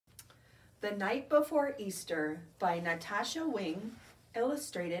The Night Before Easter by Natasha Wing,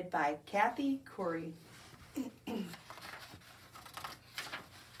 illustrated by Kathy Corey.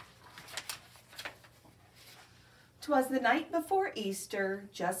 'Twas the night before Easter,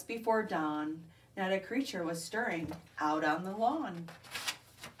 just before dawn. Not a creature was stirring out on the lawn.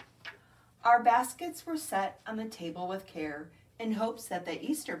 Our baskets were set on the table with care, in hopes that the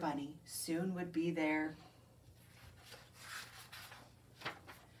Easter bunny soon would be there.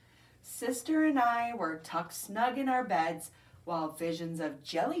 Sister and I were tucked snug in our beds, while visions of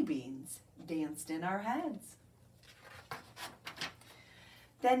jelly beans danced in our heads.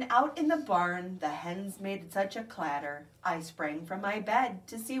 Then out in the barn the hens made such a clatter, I sprang from my bed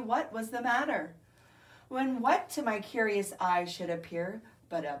to see what was the matter. When what to my curious eye should appear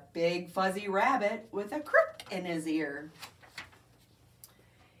but a big fuzzy rabbit with a crick in his ear.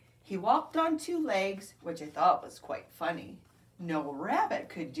 He walked on two legs, which I thought was quite funny. No rabbit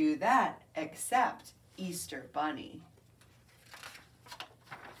could do that except Easter Bunny.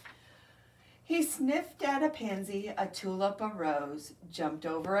 He sniffed at a pansy, a tulip, a rose, jumped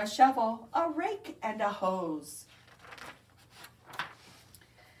over a shovel, a rake, and a hose.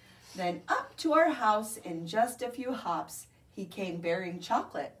 Then up to our house in just a few hops, he came bearing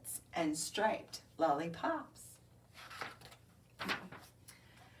chocolates and striped lollipops.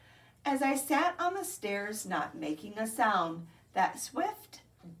 As I sat on the stairs, not making a sound, that swift,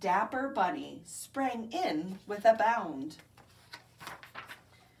 dapper bunny sprang in with a bound.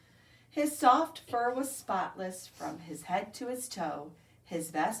 His soft fur was spotless from his head to his toe.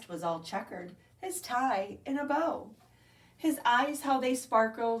 His vest was all checkered, his tie in a bow. His eyes, how they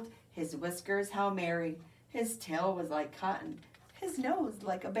sparkled, his whiskers, how merry. His tail was like cotton, his nose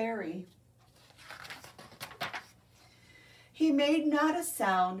like a berry. He made not a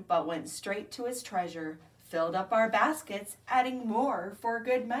sound, but went straight to his treasure, filled up our baskets, adding more for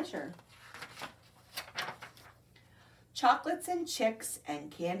good measure. Chocolates and chicks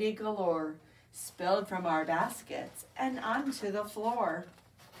and candy galore spilled from our baskets and onto the floor.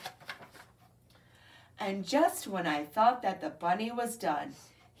 And just when I thought that the bunny was done,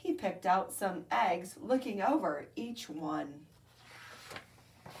 he picked out some eggs, looking over each one.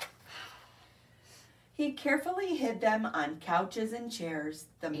 He carefully hid them on couches and chairs,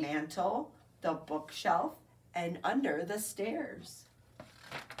 the mantel, the bookshelf, and under the stairs.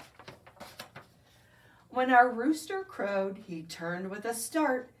 When our rooster crowed, he turned with a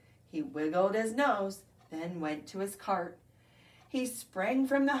start. He wiggled his nose, then went to his cart. He sprang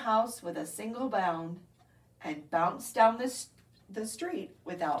from the house with a single bound and bounced down the street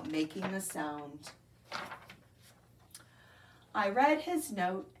without making a sound. I read his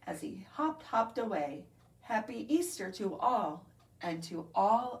note as he hopped away. Happy Easter to all, and to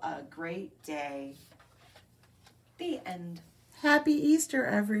all a great day. The end. Happy Easter,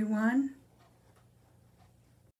 everyone.